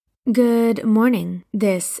Good morning.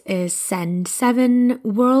 This is Send 7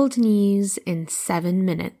 World News in 7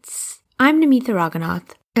 minutes. I'm Namitha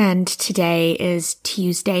Raghunath, and today is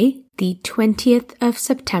Tuesday, the 20th of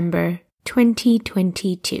September,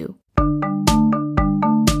 2022.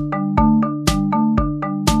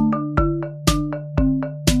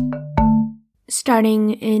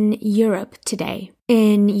 Starting in Europe today.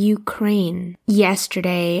 In Ukraine,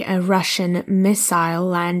 yesterday a Russian missile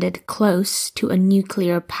landed close to a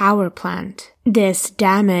nuclear power plant. This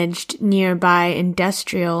damaged nearby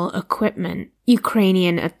industrial equipment.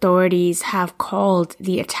 Ukrainian authorities have called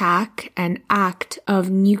the attack an act of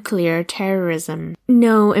nuclear terrorism.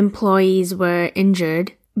 No employees were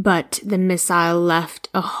injured, but the missile left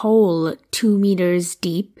a hole 2 meters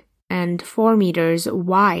deep and 4 meters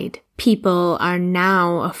wide. People are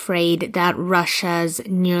now afraid that Russia's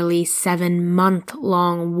nearly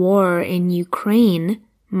 7-month-long war in Ukraine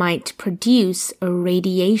might produce a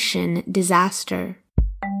radiation disaster.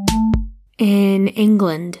 In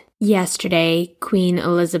England, yesterday, Queen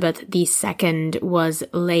Elizabeth II was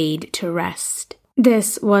laid to rest.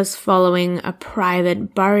 This was following a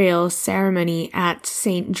private burial ceremony at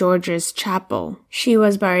St. George's Chapel. She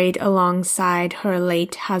was buried alongside her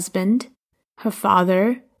late husband, her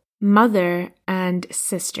father, mother, and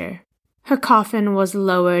sister. Her coffin was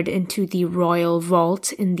lowered into the royal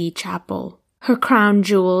vault in the chapel. Her crown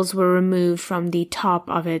jewels were removed from the top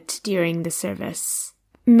of it during the service.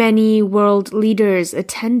 Many world leaders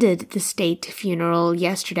attended the state funeral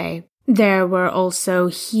yesterday. There were also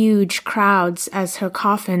huge crowds as her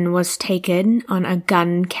coffin was taken on a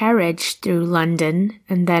gun carriage through London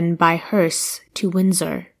and then by hearse to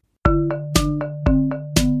Windsor.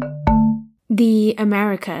 The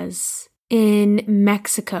Americas. In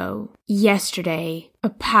Mexico, yesterday, a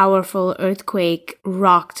powerful earthquake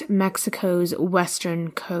rocked Mexico's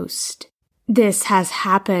western coast. This has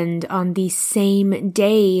happened on the same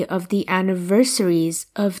day of the anniversaries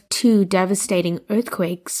of 2 devastating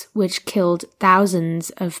earthquakes which killed thousands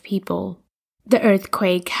of people. The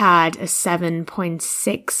earthquake had a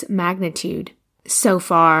 7.6 magnitude. So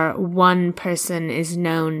far, 1 person is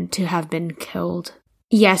known to have been killed.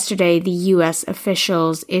 Yesterday, the U.S.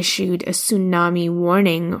 officials issued a tsunami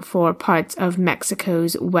warning for parts of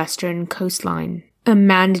Mexico's western coastline. A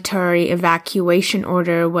mandatory evacuation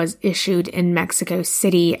order was issued in Mexico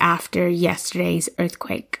City after yesterday's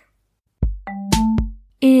earthquake.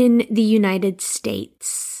 In the United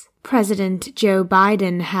States, President Joe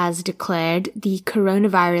Biden has declared the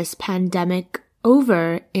coronavirus pandemic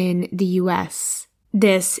over in the U.S.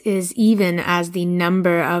 This is even as the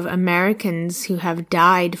number of Americans who have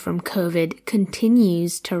died from COVID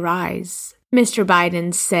continues to rise. Mr.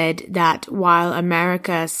 Biden said that while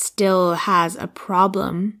America still has a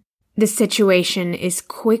problem, the situation is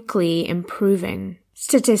quickly improving.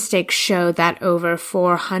 Statistics show that over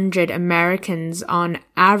 400 Americans on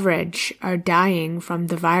average are dying from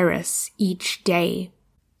the virus each day.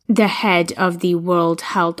 The head of the World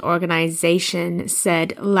Health Organization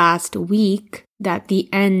said last week that the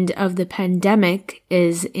end of the pandemic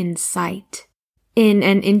is in sight. In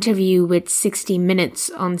an interview with 60 Minutes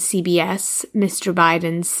on CBS, Mr.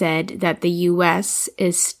 Biden said that the U.S.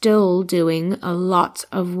 is still doing a lot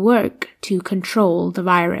of work to control the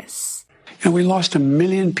virus. And we lost 1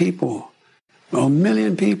 million people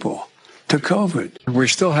to COVID. We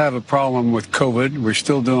still have a problem with COVID. We're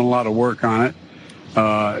still doing a lot of work on it.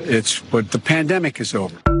 But the pandemic is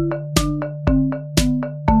over.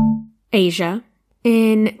 Asia.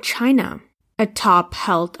 In China, a top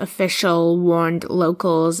health official warned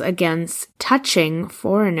locals against touching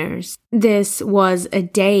foreigners. This was a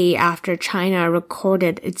day after China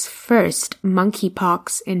recorded its first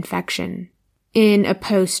monkeypox infection. In a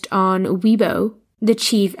post on Weibo, the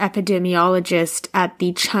chief epidemiologist at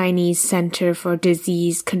the Chinese Center for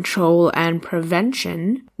Disease Control and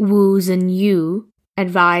Prevention, Wu Zhenyu,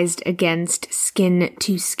 advised against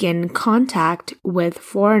skin-to-skin contact with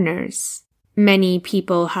foreigners. Many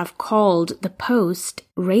people have called the post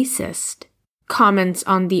racist. Comments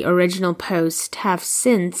on the original post have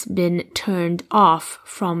since been turned off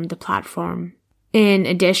from the platform. In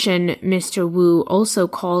addition, Mr. Wu also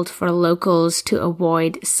called for locals to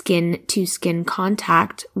avoid skin-to-skin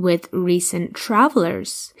contact with recent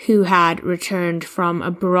travelers who had returned from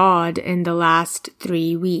abroad in the last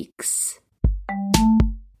 3 weeks.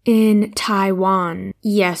 In Taiwan,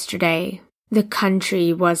 yesterday, the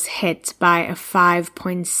country was hit by a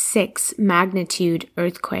 5.6 magnitude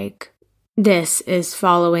earthquake. This is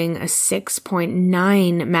following a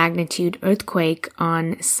 6.9 magnitude earthquake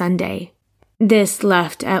on Sunday. This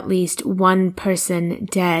left at least 1 person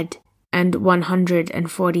dead and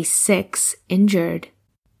 146 injured.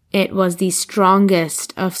 It was the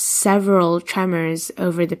strongest of several tremors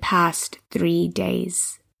over the past 3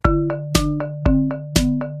 days.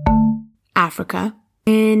 Africa.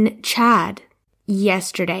 In Chad,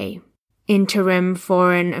 yesterday, Interim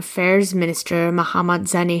Foreign Affairs Minister Mohamed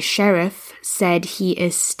Zane Sherif said he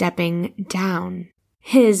is stepping down.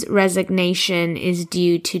 His resignation is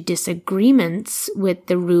due to disagreements with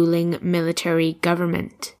the ruling military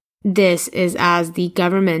government. This is as the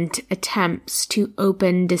government attempts to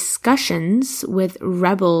open discussions with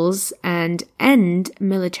rebels and end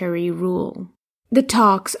military rule. The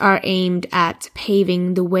talks are aimed at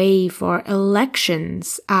paving the way for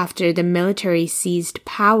elections after the military seized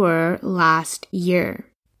power last year.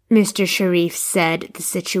 Mr. Sherif said the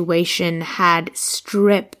situation had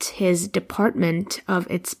stripped his department of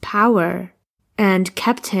its power and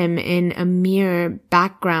kept him in a mere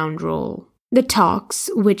background role. The talks,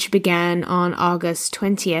 which began on August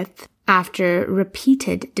 20th, after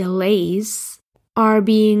repeated delays, are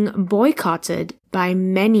being boycotted by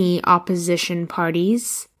many opposition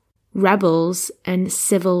parties, rebels, and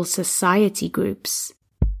civil society groups.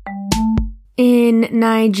 In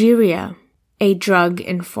Nigeria, a drug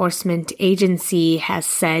enforcement agency has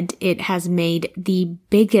said it has made the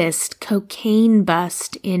biggest cocaine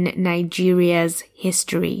bust in Nigeria's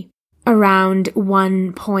history. Around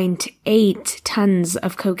 1.8 tons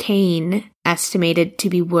of cocaine, estimated to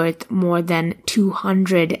be worth more than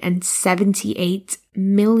 $278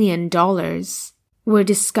 million, were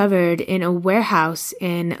discovered in a warehouse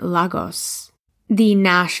in Lagos. The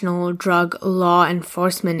National Drug Law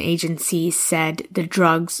Enforcement Agency said the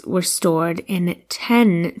drugs were stored in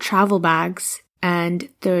 10 travel bags and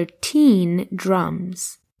 13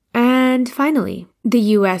 drums. And finally, the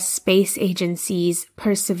U.S. Space Agency's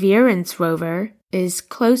Perseverance rover is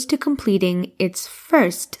close to completing its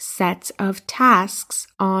first set of tasks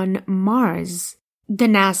on Mars. The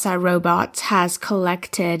NASA robot has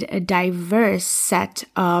collected a diverse set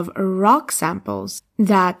of rock samples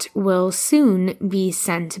that will soon be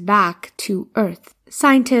sent back to Earth.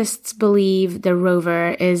 Scientists believe the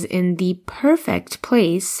rover is in the perfect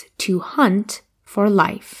place to hunt for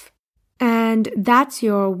life. And that's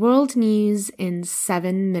your world news in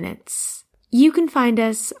 7 minutes. You can find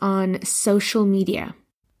us on social media.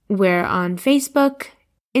 We're on Facebook,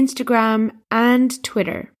 Instagram, and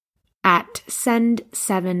Twitter at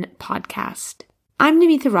Send7Podcast. I'm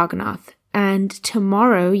Namitha Raghunath, and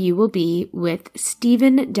tomorrow you will be with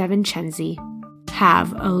Stephen DeVincenzi.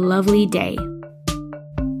 Have a lovely day.